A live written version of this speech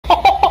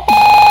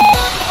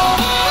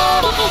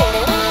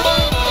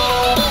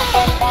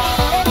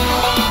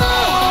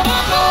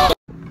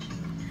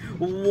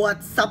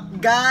What's up,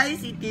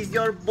 guys? It is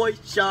your boy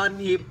Sean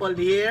Hipple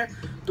here.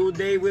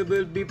 Today we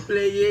will be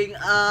playing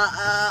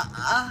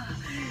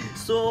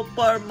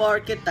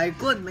Supermarket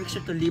Tycoon. Make sure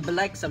to leave a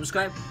like,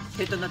 subscribe,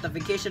 hit the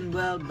notification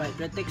bell, right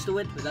text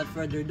to it. Without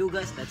further ado,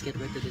 guys, let's get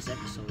right to this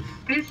episode.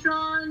 Hey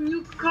Sean,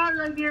 new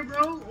car right here,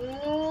 bro.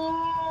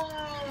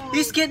 Oh!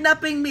 He's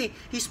kidnapping me.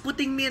 He's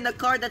putting me in a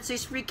car that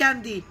says free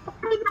candy.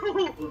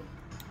 No!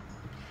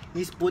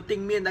 He's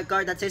putting me in a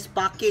car that says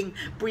packing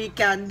free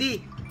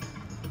candy.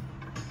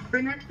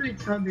 Right next to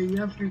each other, you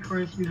have 3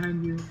 cars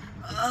behind you.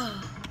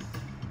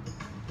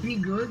 Be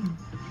good,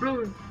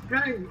 bro.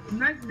 Guys,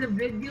 like the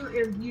video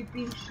if you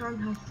think Sean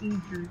has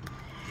seizures.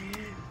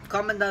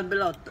 Comment down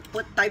below.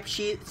 Put type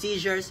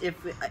seizures if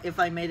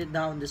I made it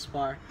down this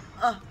far.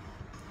 Oh!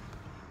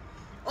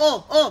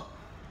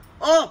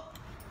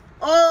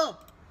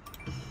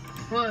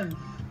 What?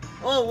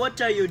 Oh, what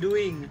are you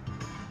doing?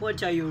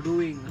 What are you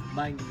doing?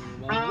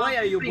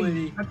 Why are you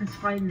bullying? At its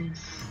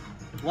finest.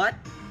 What?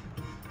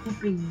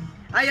 Pooping.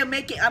 I'm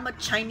a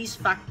Chinese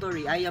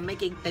factory. I am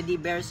making teddy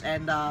bears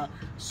and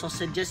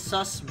sausages,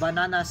 sauce,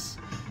 bananas.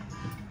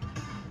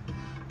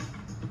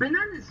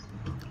 Bananas.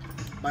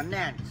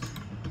 Bananas.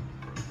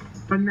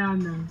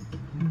 Banana.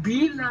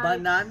 Be like.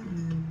 Banan.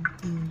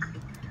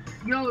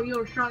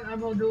 Yo, Sean,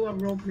 I'm gonna do a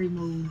roleplay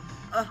mode.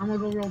 I'm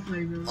gonna go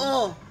roleplay mode.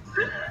 Oh!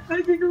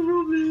 I think I'm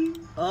roleplay.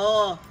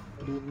 Oh!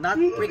 Do not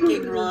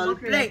freaking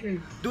roleplay! Okay.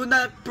 Do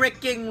not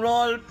freaking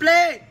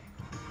roleplay!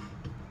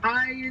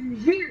 I am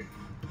here.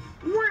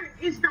 Where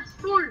is the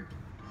store?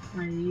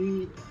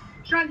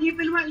 Sean, you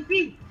will help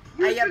me.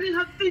 You couldn't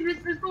have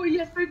finished the store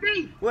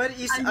yesterday. Where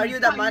is? Are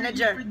you the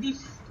manager?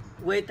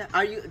 Wait,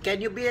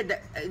 can you be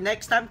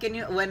next time? Can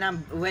you when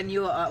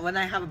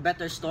I have a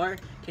better store?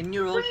 Can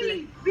you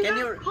roleplay? Can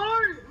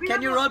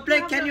you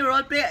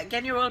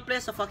roleplay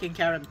as a fucking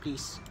Karen,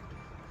 please?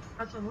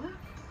 As a what?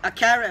 A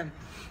Karen.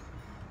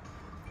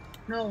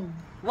 No.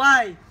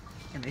 Why?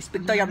 Can I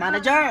speak to your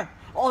manager?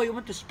 Oh, you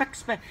want to spec?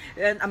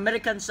 And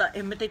Americans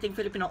imitating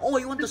Filipino. Oh,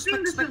 you want to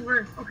spec?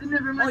 Okay,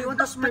 never mind. Oh, you want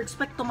to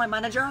spec to my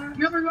manager?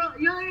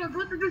 Yeah,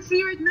 go to the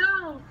sea right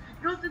now.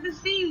 Go to the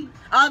sea.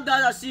 Under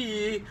the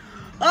sea.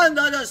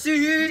 Under the sea.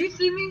 Do you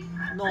see me?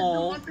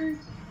 No.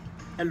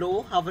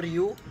 Hello, how are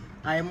you?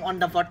 I am on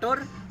the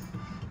water.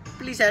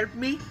 Please help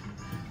me.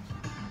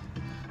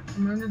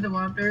 I'm under the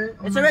water.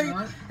 Oh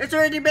it's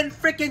already been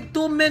freaking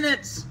 2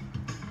 minutes.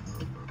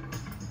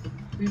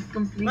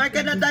 Why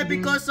can I die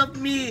because of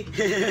me?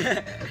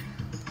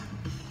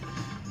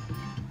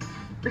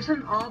 There's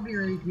an obby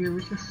right here,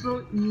 which is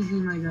so easy,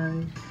 my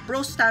guy.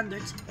 Pro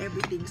standards,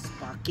 everything's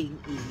fucking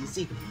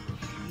easy.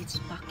 It's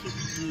fucking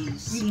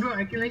easy. Bro,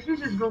 I can actually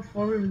just go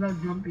forward without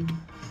jumping.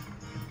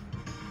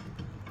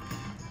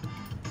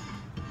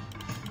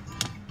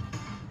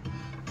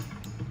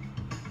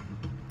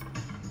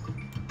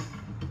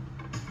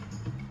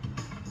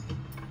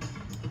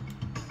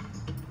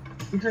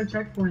 These are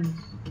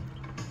checkpoints.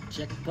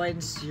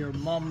 Checkpoints, your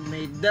mom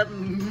made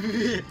them.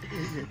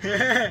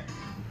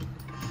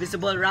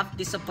 Visible rap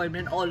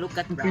disappointment. Oh, look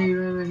at rap. Okay,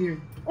 right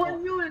here. Oh, I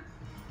knew it.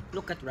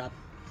 Look at rap.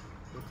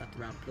 Look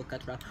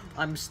at rap.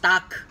 I'm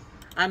stuck.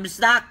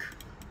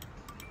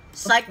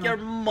 Psych your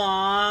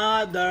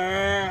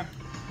mother.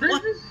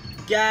 What?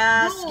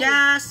 Gas.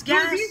 Do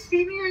you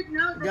see me right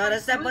now?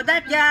 Gotta step on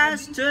that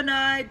gas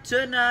tonight.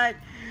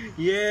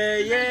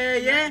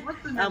 Yeah.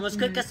 I'm as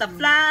quick as a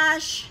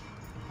flash.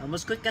 I'm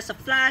as quick as a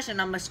flash,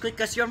 and I'm as quick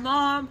as your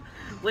mom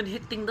when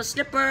hitting the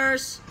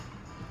slippers.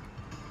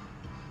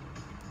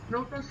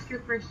 No, those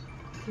skippers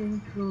came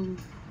through.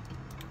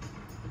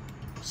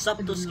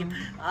 Sub to skip.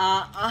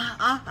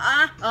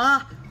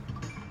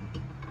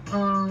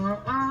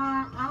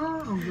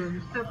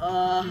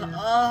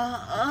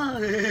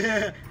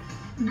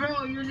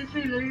 Bro, you're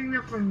literally learning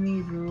that from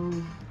me, bro.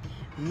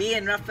 Me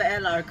and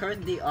Rafael are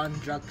currently on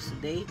drugs.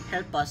 They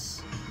help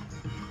us.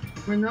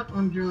 We're not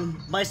on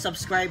drugs. By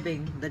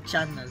subscribing the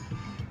channel.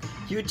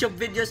 YouTube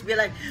videos be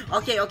like,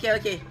 okay.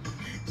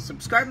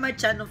 Subscribe my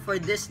channel for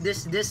this.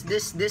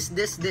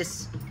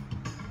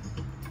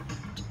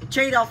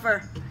 Trade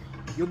offer.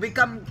 You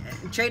become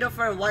trade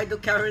offer. Why do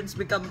Karens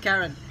become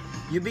Karen?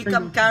 You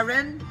become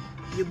Karen,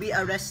 you be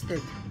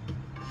arrested.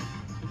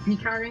 Be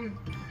Karen.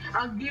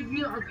 I'll give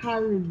you a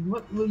Karen.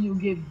 What will you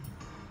give?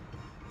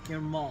 Your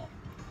mom.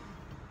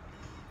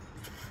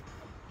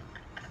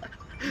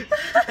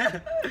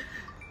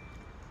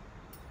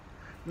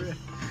 This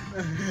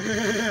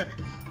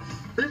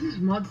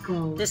is mud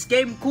call. This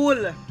game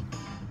cool.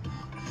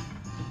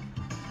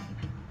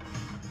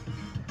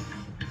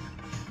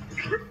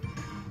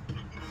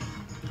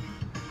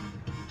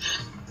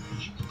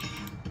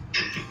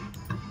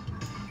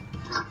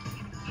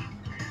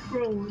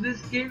 Bro, this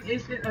game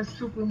isn't a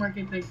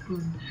Supermarket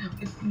Tycoon.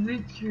 It's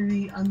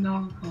literally a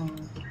knockoff.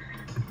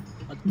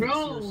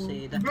 Bro,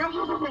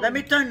 let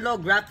me turn low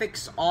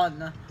graphics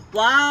on.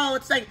 Wow,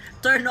 it's like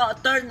turn on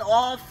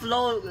low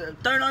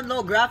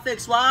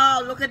graphics.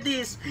 Wow, look at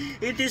this.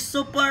 It is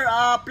super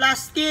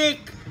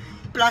plastic.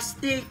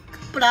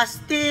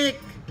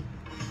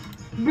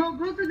 Bro,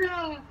 go to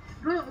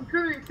Bro,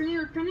 Curry, can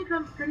you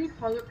come? Can you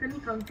follow? Can you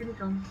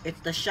come?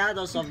 It's the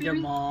shadows of your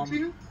mom.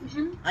 You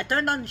see me? I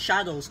turned on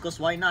shadows, cause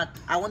why not?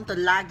 I want to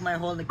lag my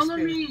whole Follow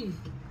experience.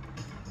 me.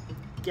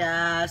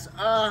 Gas.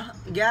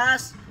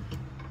 Gas.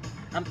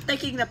 I'm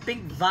taking the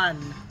pink van.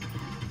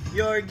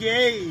 You're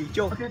gay,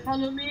 Joe. Okay,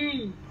 follow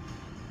me.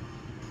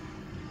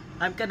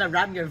 I'm gonna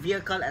ram your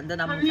vehicle and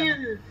then I'm Come gonna...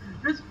 here.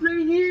 Let's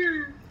play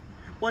here.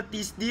 What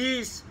is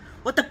this?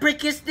 What the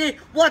frick is this?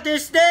 What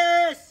is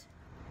this?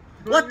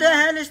 What the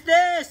hell is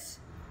this?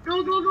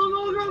 Go.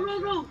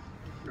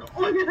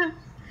 Oh, yeah.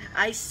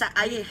 I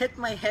hit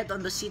my head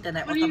on the seat and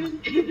I What even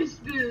is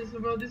this,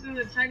 bro? This is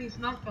a Chinese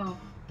knockoff.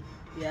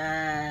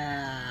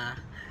 Yeah.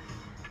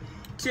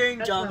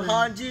 经常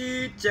汉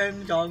字，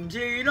正常字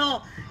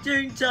咯，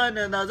正常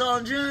的那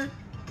种字。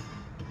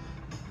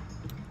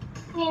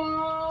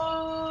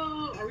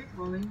 Oh, are we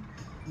falling?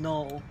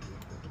 No,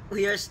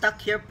 we are stuck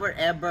here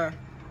forever.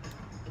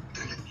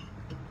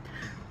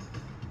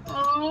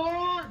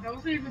 Oh, that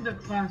wasn't even the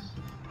class.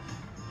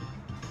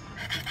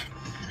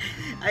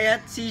 I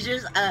had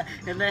seizures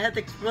and I had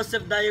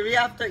explosive diarrhea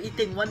after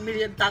eating 1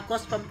 million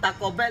tacos from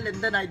Taco Bell and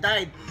then I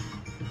died.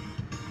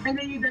 And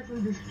then you died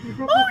from this.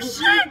 Oh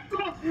shit!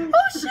 Oh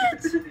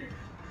shit!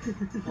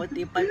 What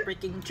if I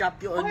freaking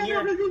trap you on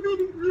here?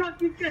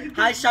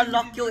 I shall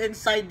lock you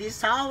inside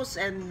this house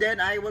and then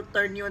I will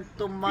turn you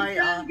into my... You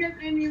can't get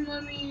any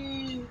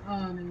money.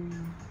 Oh, no.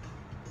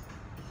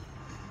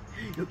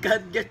 You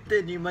can't get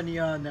any money,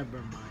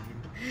 never mind.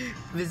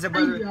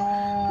 Visible.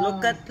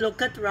 Look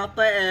at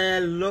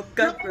Raphael. Look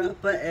at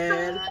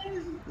Raphael.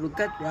 Look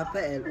at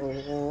Raphael.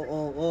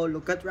 Oh,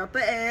 look at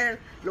Raphael.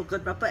 Look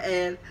at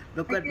Raphael.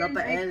 Look at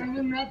Raphael. I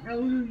will not.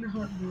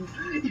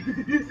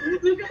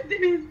 Look at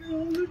this.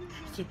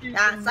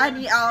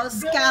 Sunny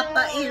House,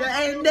 Kappa, Ira,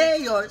 and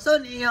Dayor.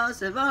 Sunny House,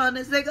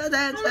 Savannah, Sega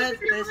Dance,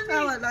 this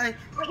our life.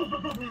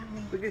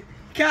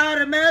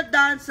 Caramel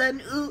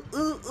dancing, ooh,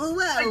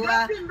 I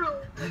got him, bro.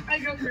 I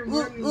got him.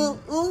 Bro,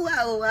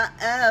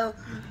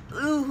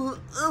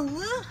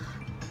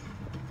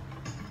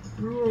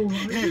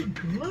 are you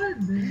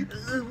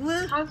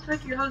good? Sounds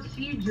like you have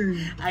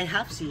seizures. I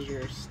have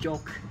seizures.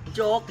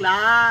 Joke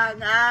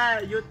lang.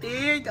 You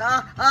think?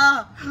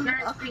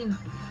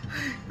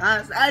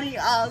 Sunny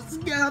House,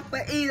 Kappa,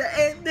 Ira,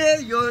 and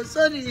Dayor.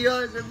 Sunny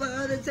House,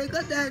 Savannah,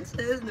 Sega Dance,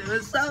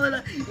 this our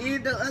life.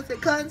 Either as a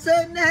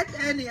concert, not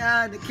any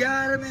other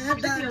caramel You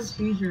have dance.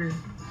 seizures.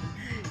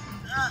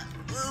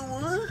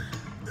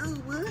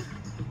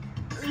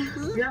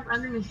 You have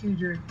anime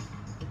seizure.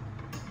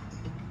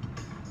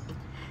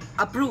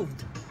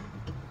 Approved.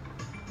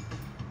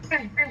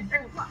 Hey,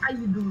 what are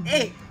you doing?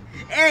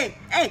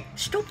 Hey,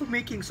 stop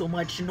making so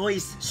much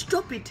noise.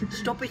 Stop making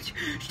so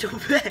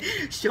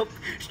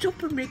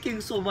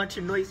much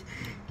noise.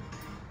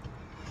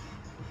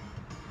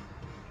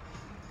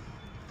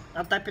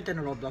 I'll type it in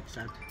a Roblox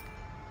chat.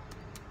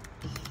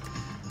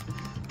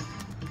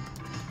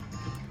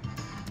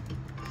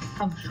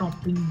 Have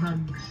shopping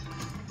bags.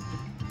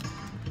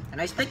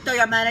 And I speak to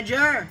your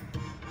manager.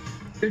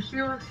 If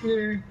she was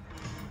here.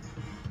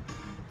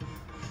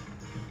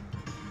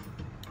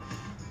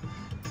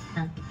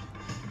 Yeah.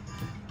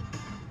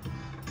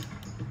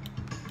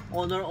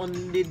 Honor on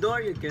the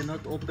door, you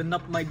cannot open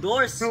up my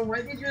doors. So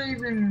why did you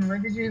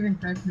even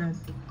type that?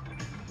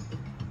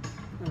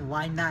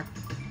 Why not?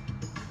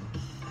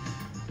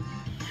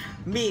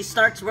 Me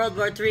starts World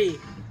War III.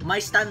 My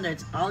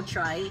standards, I'll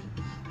try.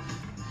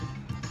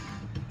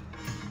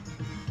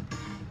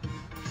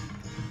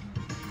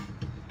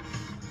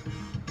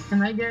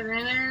 Can I get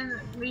in,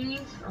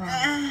 please?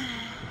 Oh.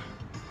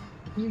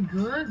 You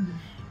good?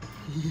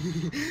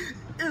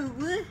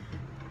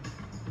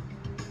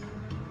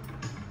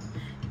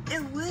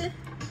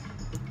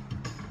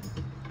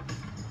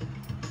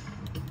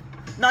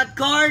 Not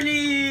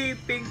Carly!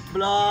 Pink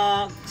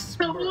blocks!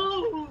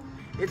 No!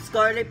 It's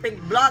Carly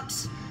Pink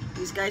blocks!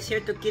 This guy's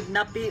here to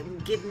kidnap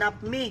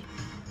me.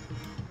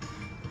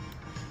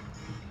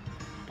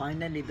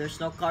 Finally, there's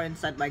no car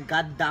inside my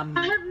goddamn...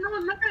 I have no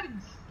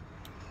legs!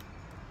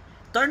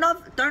 Turn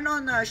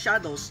on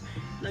shadows.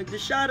 Like the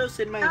shadows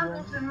in my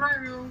room. Shadows in my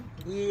room.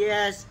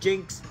 Yes,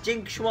 Jinx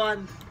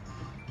one.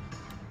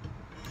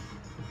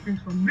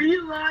 It's from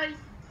real life.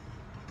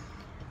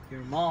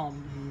 Your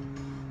mom.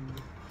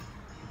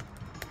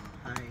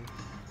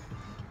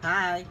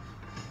 Hi.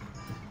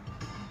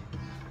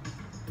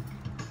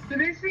 Did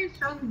they say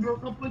Sean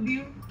broke up with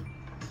you?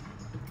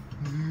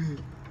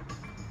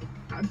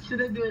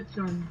 Should I do it,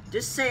 Sean?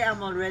 Just say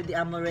I'm already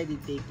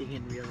dating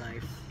in real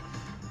life.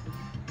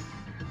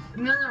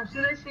 No.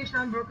 Should I say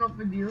Sean broke up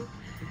with you?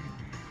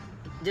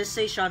 Just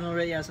say Sean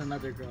already has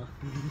another girl.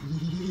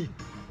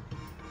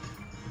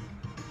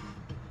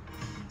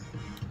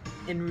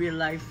 In real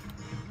life.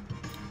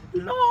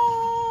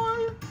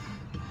 LOL!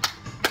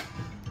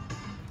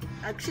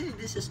 Actually,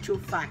 this is true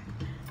fact.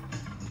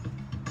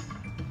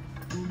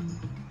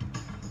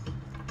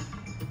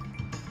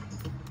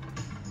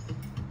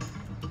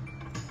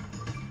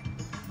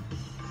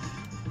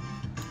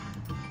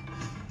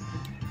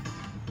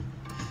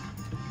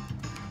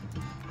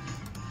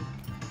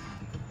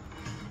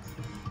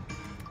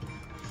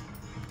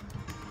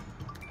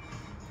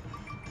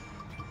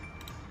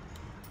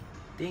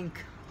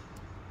 Think.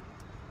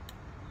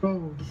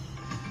 Bro.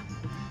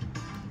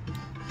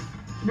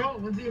 Bro,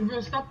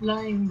 stop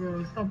lying,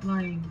 bro. Stop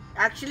lying.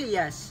 Actually,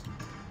 yes.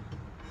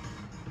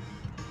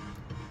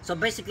 So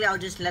basically, I'll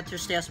just let her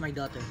stay as my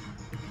daughter.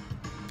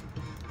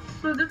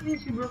 So that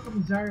means you broke up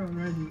with Zara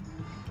already.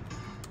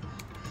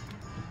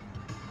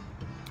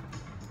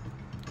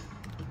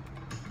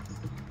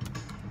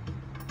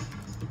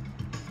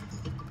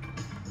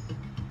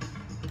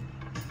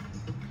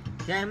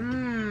 Yeah,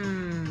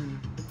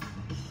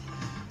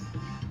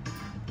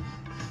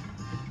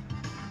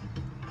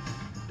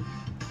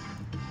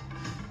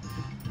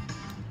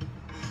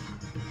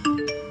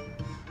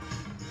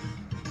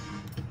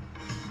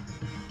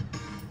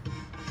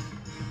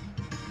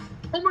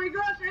 Oh my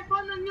gosh, I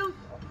found a new...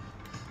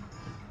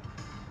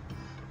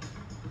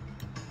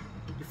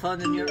 You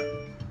found in your... I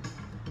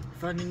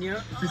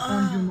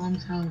found your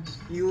mom's house.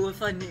 You will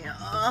find me...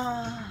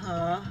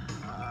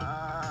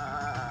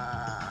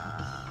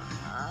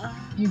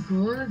 You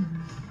good?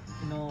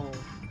 No.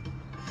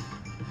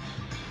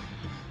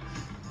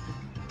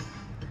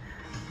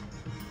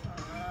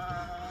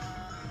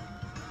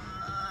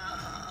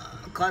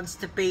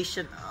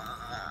 Constipation.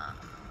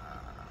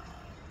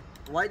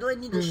 Why do I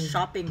need a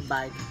shopping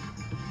bag?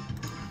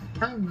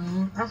 I don't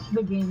know. Ask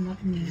the game,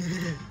 not me.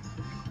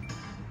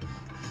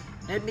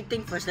 Let me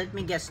think first. Let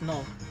me guess.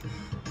 No.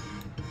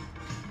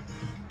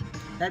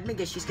 Let me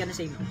guess. She's gonna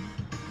say no.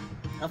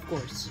 Of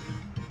course.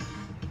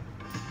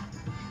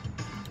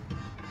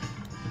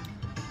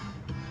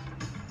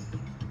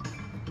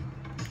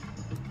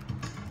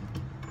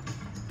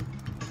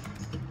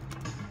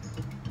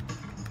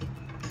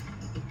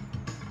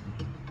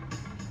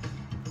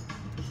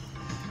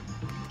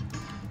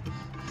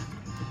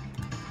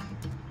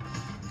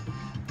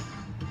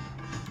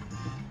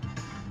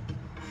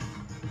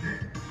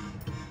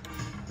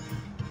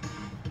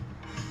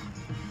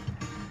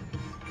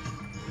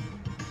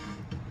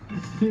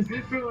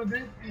 Bro,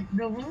 the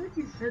moment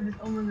you said it,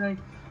 almost like...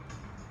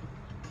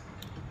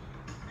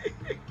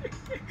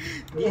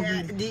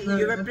 Yeah,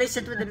 you replace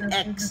it with an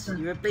X.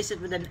 You replace it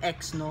with an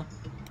X, no?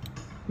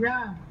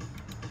 Yeah.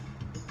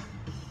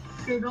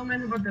 Okay, don't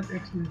mind about that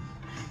X, man.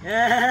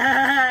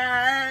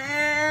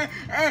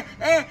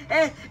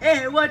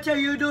 Hey, what are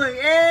you doing?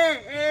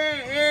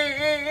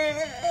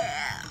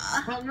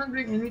 I'm not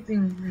doing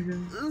anything, nigga.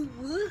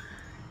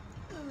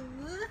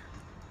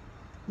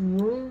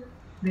 Whoa.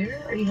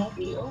 There, are you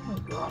happy? Oh my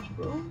gosh,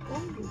 bro.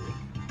 Oh.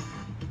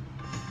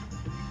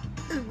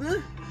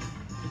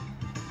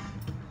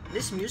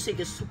 This music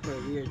is super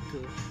weird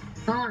too.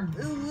 Sean.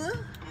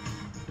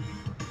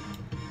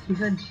 She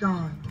said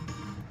Sean.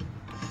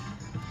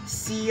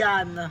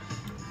 Sian.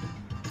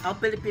 How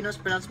Filipinos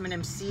pronounce my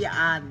name?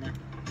 Sian.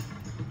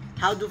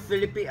 How do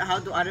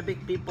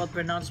Arabic people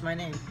pronounce my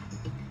name?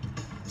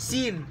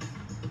 Sin.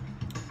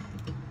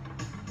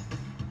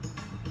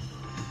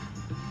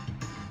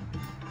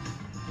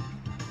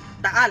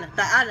 Taal.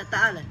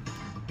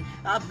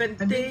 I've been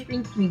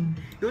thinking.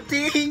 You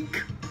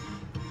think?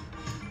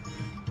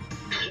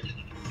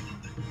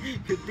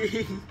 You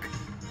think?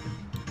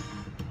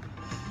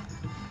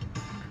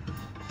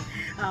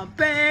 I'm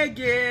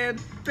begging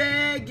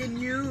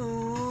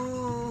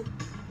you.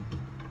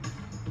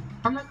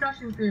 I'm not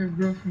crashing to your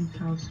girlfriend's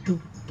house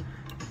too.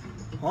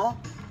 Huh?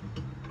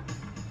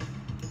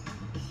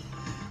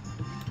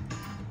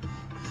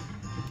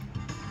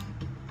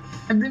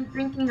 I've been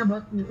thinking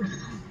about you.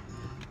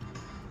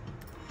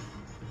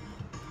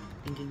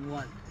 Thinking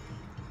what?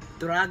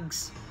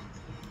 Drugs?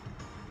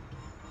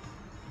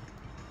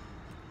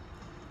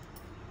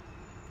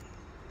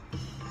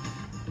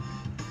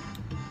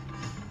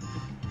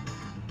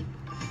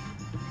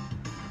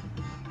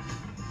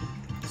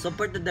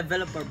 Support the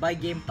developer, buy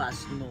Game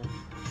Pass, no.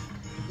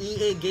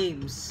 EA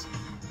Games.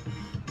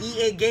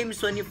 EA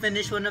Games, when you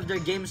finish one of their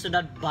games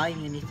without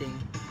buying anything.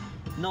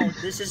 No,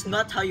 this is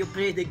not how you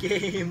play the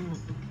game.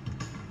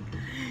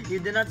 You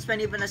did not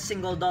spend even a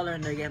single dollar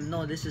in the game.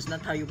 No, this is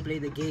not how you play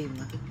the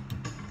game.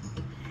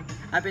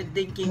 I've been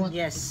thinking, what?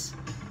 Yes.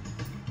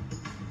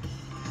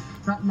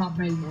 Not my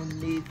base.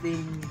 Only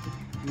thing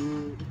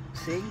you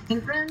think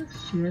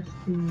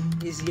interesting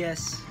is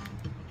yes.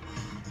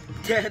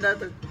 10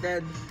 out of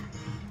 10.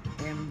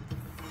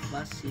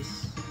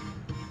 Emphasis.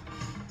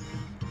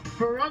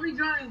 For Robbie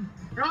joined.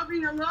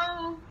 Robbie,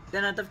 hello.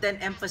 10 out of 10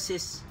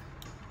 emphasis.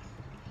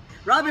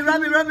 Robbie. What?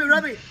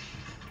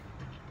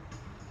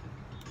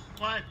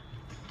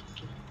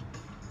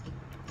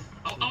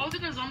 I was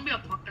in a zombie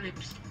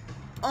apocalypse.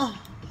 Oh.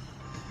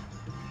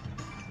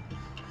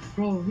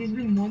 Bro, he's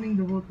been moaning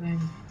the whole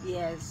time.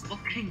 Yes.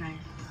 Okay, nice.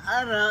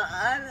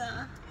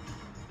 Ara.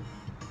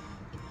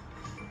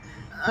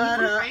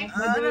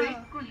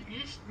 What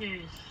is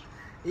this?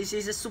 This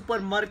is a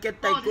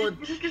supermarket tycoon.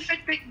 This is just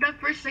like the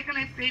first second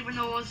I played when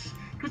I was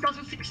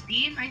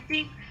 2016, I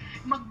think.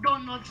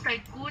 McDonald's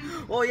Tycoon.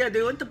 Oh yeah,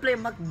 they want to play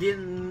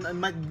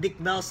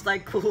McDonald's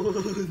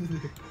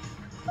Tycoon.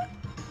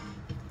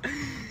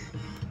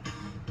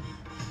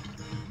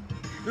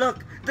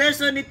 Look,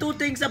 there's only 2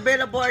 things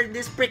available in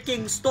this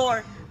freaking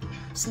store.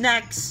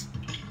 Snacks.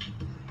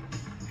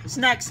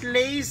 snacks,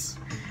 Lays,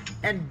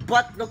 and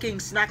butt-looking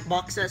snack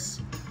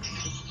boxes.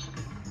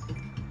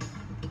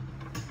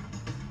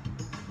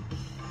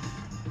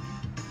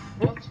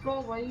 Let's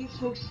go. Why are you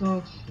so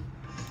sus?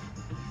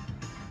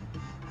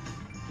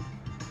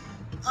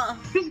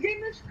 This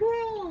game is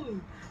cool.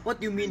 What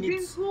do you mean This it's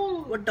game's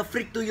cool. What the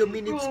frick do you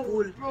mean it's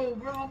cool?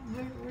 Bro,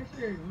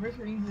 where's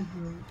your English,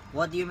 bro?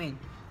 What do you mean?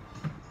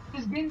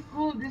 This game's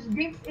cool. This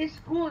game is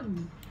cool.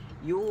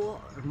 Your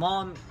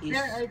mom is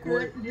Yeah, I cool.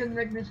 corrected him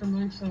like this,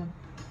 Alyssa.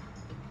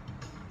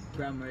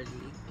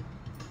 Grammarly.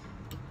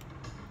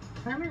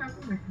 I mean, I'm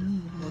like,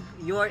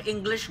 You are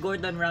English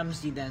Gordon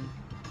Ramsay then.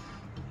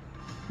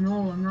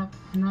 no, I'm not.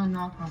 No,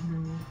 not bro.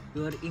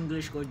 You are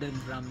English Gordon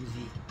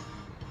Ramsay.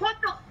 What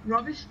the?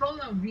 Robbie stole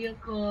a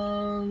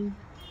vehicle.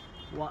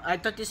 I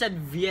thought you said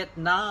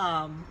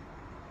Vietnam.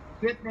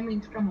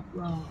 Vietnamese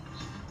camouflage.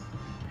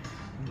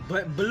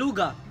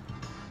 Beluga.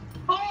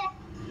 Oh!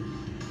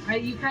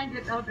 You can't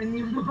get out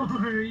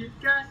anymore. You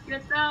can't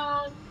get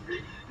out.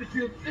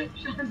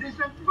 Sean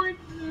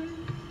disappointment.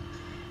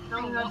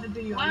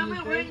 Why am I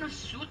wearing a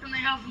suit and I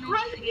have no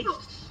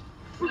face?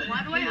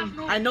 Why do I have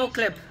no I know face?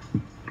 clip.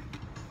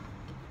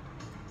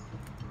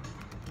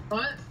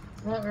 What?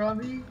 What,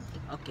 Robbie?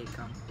 Okay,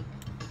 come.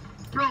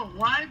 Bro,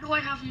 why do I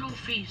have no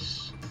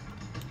face?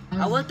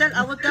 I will tell.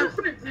 What do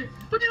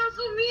you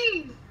also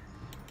mean?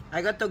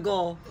 I got to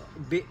go.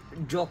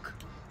 Joke.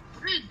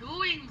 What are you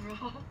doing,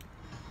 bro?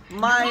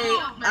 My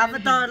No,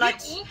 avatar Get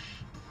likes. off.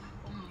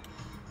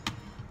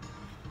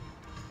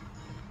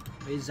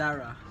 Hey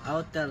Zara,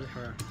 I'll tell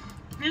her.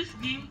 This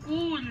game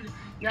cool.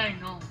 Yeah, I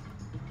know.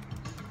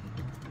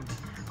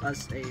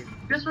 As a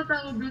Guess what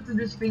I will do to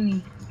this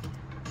thingy?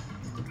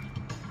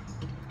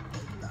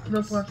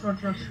 Look, watch.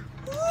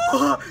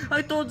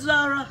 I told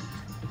Zara.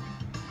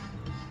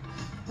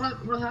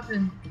 What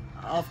happened?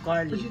 Of What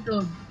Carly. you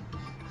told?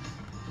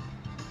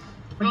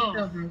 What you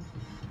tell, bro?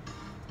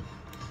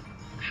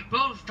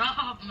 Bro,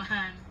 stop,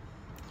 man.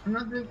 I'm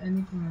not doing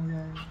anything like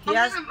that. He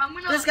has.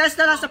 This guy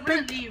still has a I'm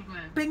gonna pink, leave,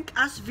 man. pink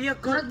ass I'm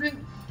vehicle. not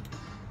doing.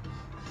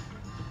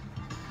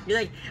 You're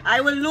like, I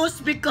will lose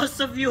because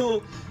of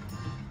you.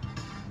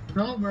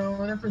 No, bro.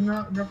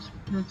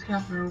 That's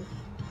cap, bro.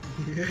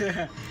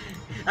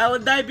 I will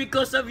die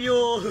because of you.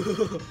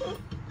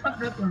 Fuck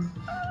that one.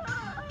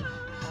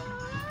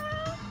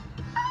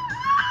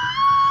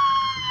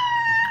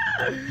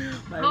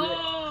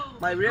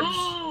 My ribs.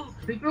 No.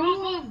 Take your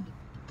home.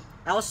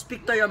 I'll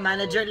speak to your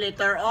manager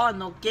later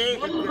on, okay?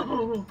 If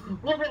you-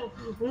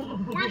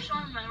 Where's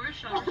Sean, man? Where's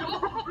Sean?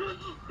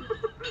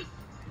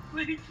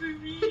 Wait for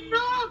me.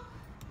 Stop!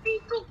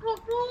 Pito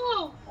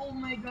ko! Oh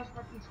my gosh,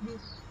 what is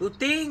this? You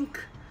think?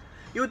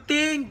 You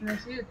think?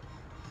 That's it.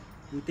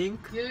 You think?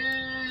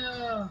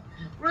 Yeah!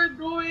 We're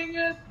doing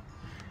it!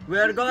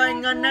 We're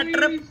going on a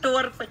trip to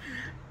our...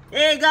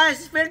 Hey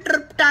guys, field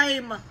trip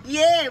time!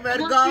 Yeah, we're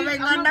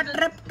going on a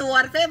trip to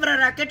our favorite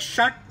racket.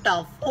 Shut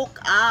the fuck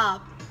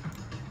up!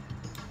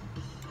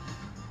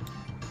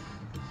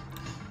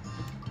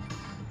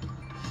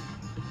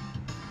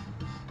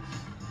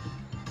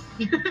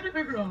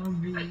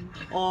 Robbie.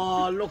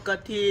 Oh, look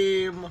at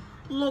him!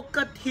 Look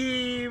at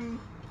him!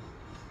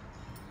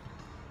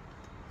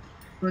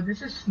 Bro,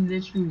 this is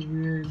literally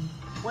weird.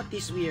 What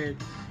is weird?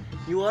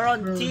 You are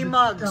on Bro,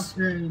 T-Mugs. this is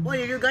weird. Oh,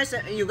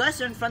 you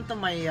guys are in front of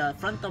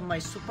my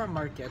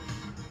supermarket.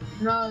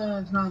 No,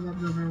 it's not about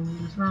that, bro.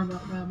 It's not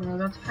about that, bro.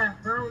 That's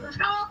cap, bro. Let's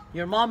go!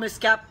 Your mom is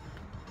Cap.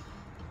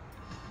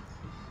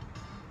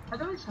 I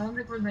don't sound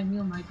like with my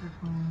new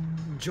microphone.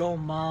 Joe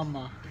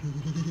Mama.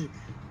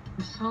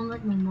 You sound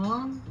like my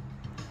mom?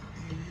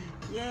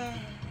 Yeah.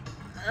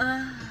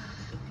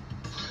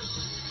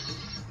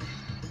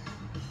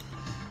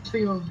 So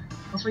you.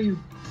 Also you.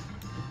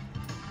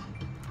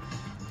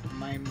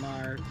 My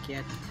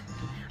market.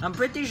 I'm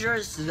pretty sure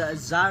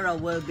Zara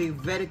will be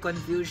very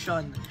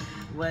confusion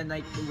when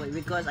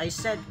because I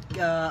said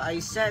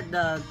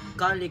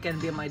Carly can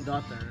be my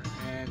daughter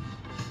and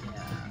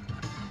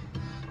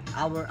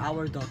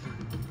our daughter.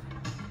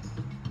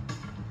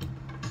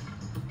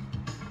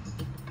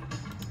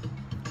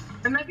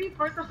 Can I be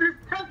part of your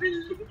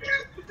family?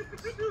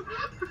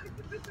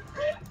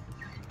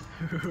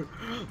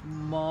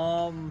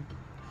 Mom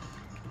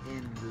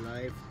in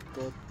life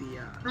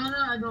copia. No,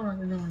 I don't want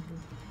to.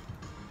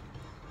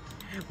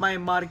 My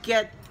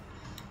market.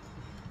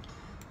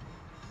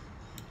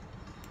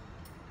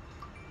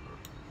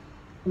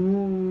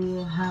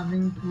 Ooh,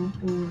 having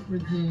poo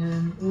with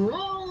him.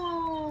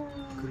 Ooh!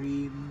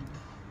 Cream.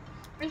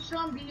 Hey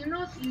Sean, do you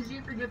know it's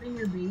easier to get in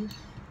your base?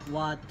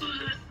 What?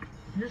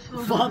 Just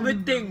so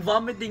Vomiting.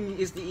 Vomiting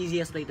is the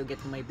easiest way to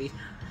get to my base.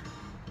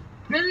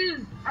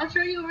 Ganun! I'll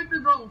show you where to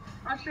go.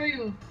 I'll show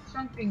you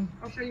something.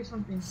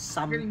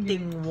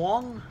 Something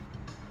wrong?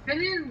 Get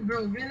in,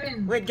 bro. Get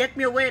in. Wait, get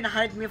me away and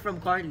hide me from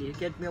Carly.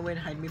 Get me away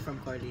and hide me from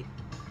Carly.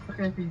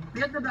 Okay.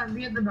 Be at the back.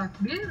 Being at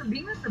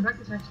the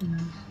back is actually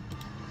nice.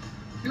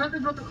 You want to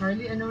go to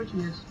Carly? I know where she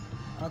is.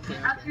 Okay.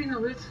 Actually, no.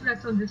 Let's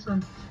flex on this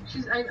one.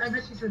 I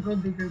bet she's a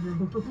gold digger,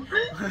 bro.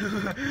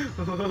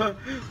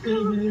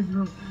 Hey,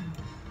 bro.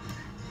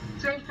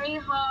 Say, hey,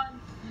 hon.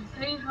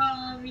 Hey,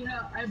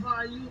 I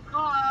bought a new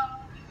car.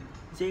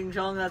 Sing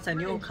song that's a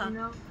new Where is she car.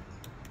 now?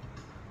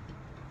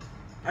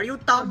 Are you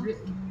Oh, Tom?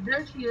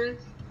 there she is.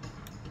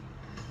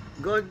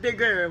 Gold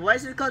digger. Why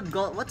is it called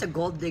gold? What's a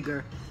gold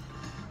digger?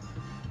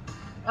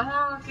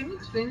 Can you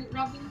explain it,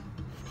 Robin?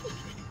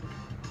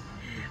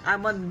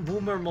 I'm on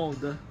boomer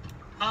mode.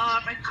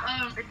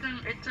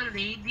 It's a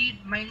lady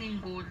mining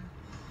gold.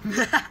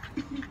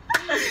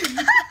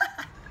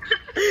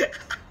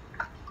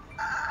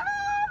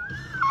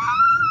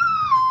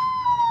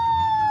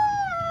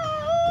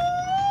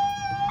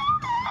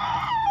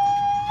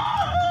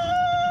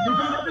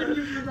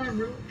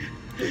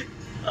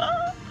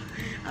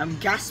 I'm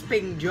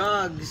gasping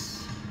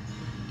drugs.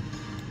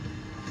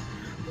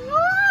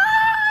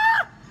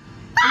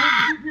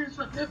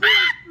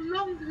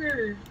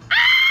 Longer.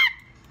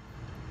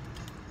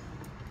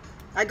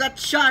 I got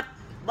shot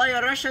by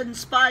a Russian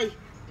spy.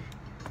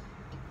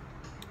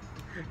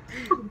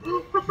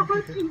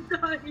 She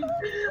died.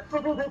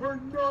 Oh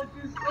no,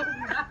 she's so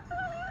mad.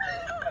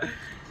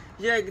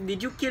 Yeah,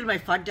 did you kill my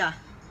Fadja?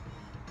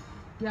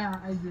 Yeah,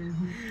 I did.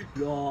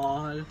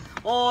 Lol.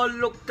 Oh,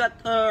 look at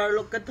her.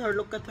 Look at her.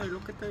 Look at her.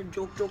 Look at her.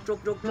 Joke, joke,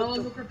 joke, joke, No,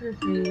 joke, look joke. at her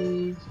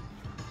face.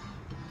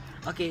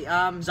 Okay,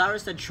 Zara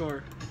said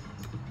sure.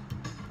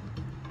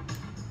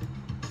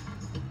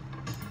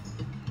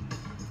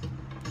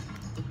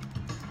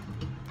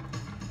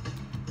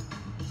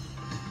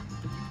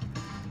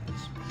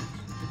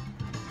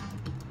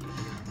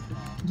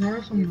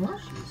 Zara from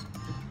what?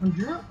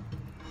 Andrea?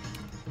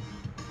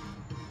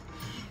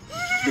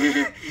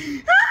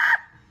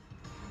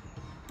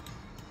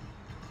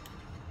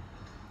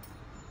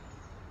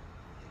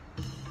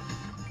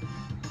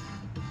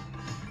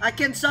 I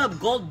can sell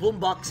gold boom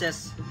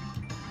boxes.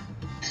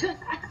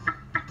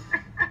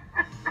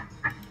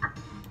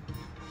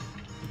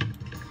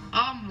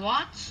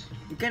 What?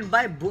 You can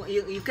buy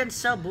you can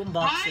sell boom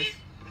boxes.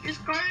 Why is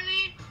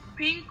Carly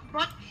pink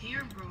butt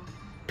here, bro?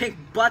 Pink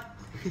butt.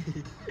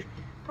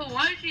 Oh,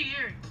 why is she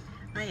here?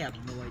 I have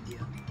no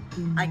idea.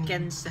 I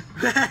can sell.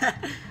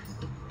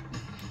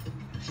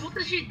 So what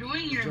is she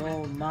doing here,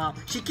 Yo, man? mom.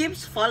 She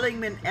keeps following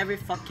me in every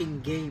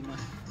fucking game.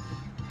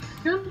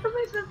 You want to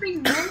make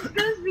something nice,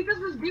 guys? Because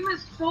this game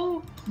is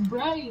so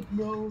bright,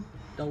 bro.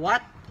 The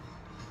what?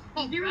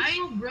 Oh, This game is right?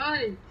 so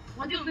bright.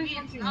 What do you play mean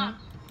it's something not?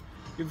 else?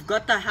 You've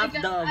got to have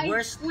the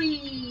worst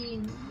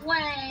Queen.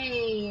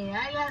 Wait,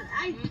 I got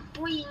ice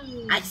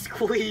cream. ice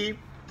cream.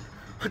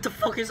 What the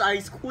fuck is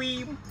ice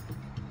cream?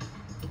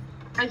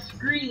 Ice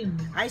cream.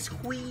 Ice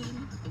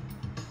cream.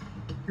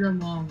 Your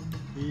mom.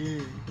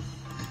 Yeah.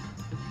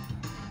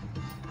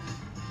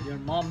 Your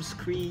mom's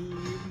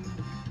cream.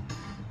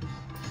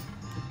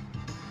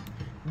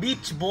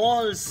 Beach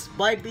balls.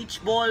 Buy beach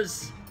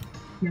balls.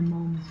 Your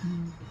mom's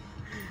mom.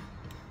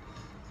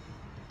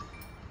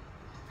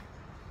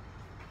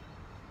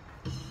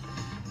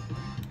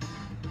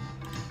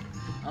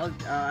 I'll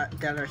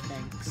tell her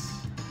thanks.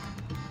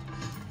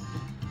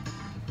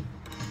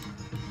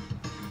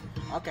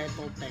 Okay,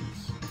 told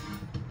thanks.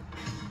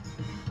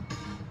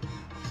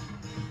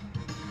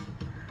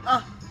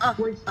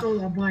 Boy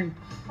stole a bike.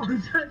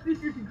 On Sunday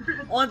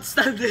regret. On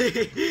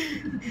Sunday.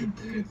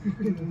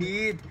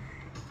 Need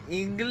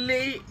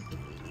English.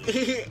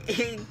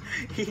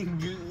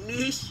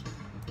 English.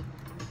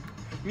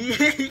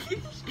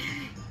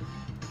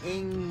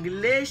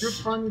 English. You're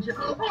funny.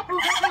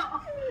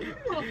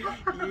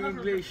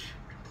 English.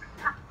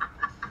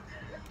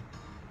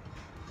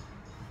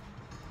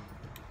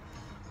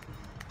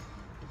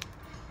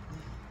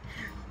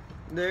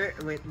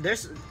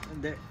 There's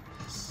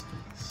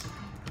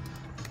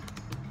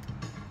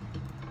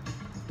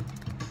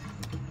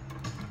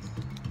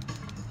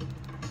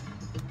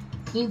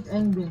Need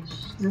English.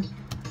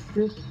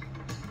 This.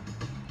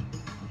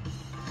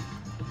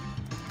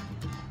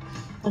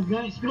 Oh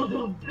guys, go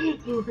on.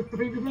 We're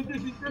going to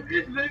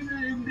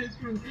in this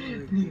one.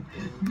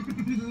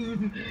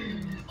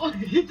 Oh,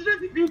 it's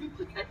really good.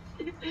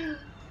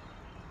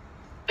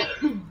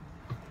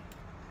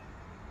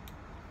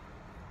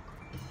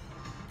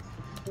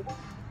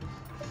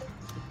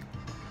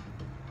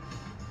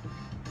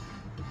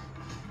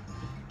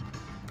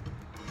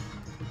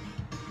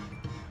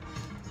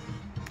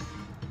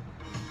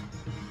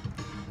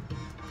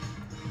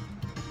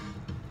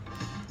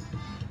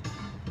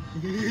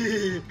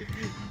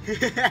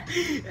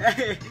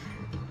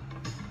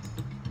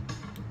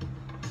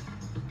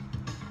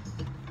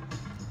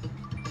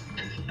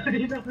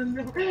 He doesn't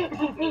know.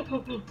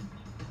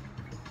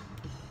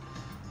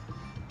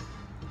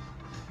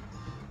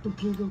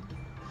 Okay, go.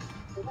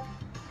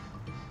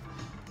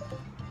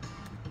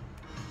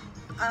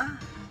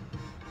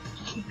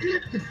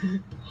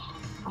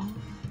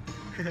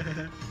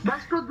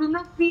 Basco, do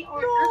not pee on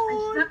us.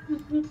 I slapped you,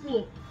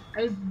 poo-poo.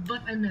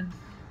 But I meant.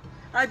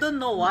 I don't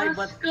know why,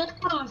 but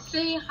Basco,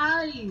 say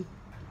hi.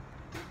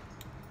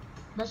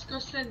 Basco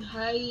said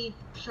hi,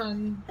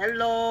 Sean.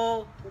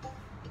 hello.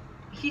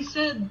 He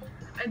said,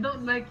 I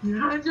don't like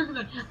you.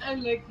 I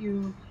like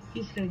you.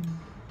 He said.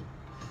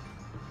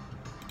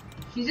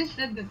 He just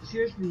said that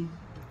seriously.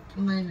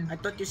 I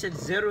thought you said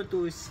 0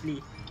 to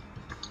sleep.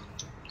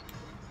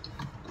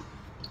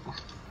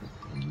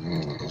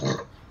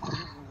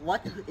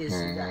 What is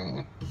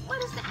that?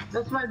 What is that?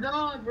 That's my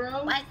dog,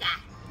 bro. What is that?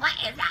 What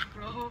is that?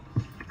 Bro.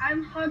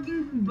 I'm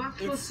hugging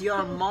Buster. It's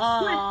your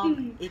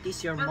mom. It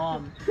is your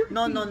mom.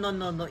 No.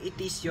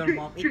 It is your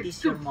mom. It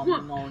is your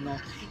mom. No.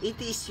 It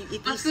is.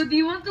 So do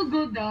you want to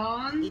go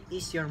down? It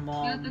is your You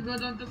want to mom. go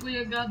down to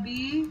Kuya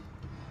Gabi?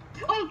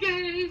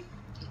 Okay.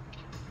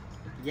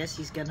 Yes,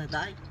 he's gonna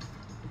die.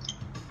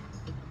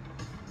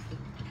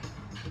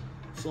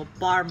 So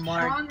par Sean,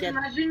 market.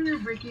 imagine you're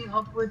breaking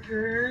up with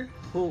her.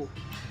 Who?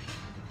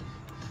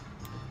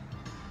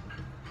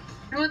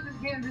 You know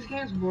what, this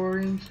game's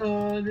boring,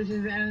 so this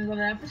is the end of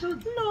the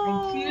episode. No.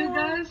 And see you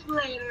guys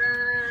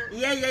later.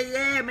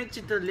 Yeah. Make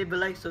sure to leave a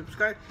like,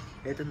 subscribe,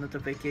 hit the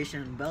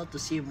notification bell to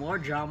see more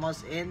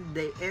dramas and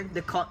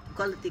the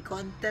quality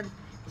content.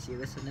 See you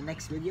guys in the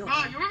next video.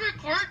 Bro, you were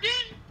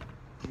recording?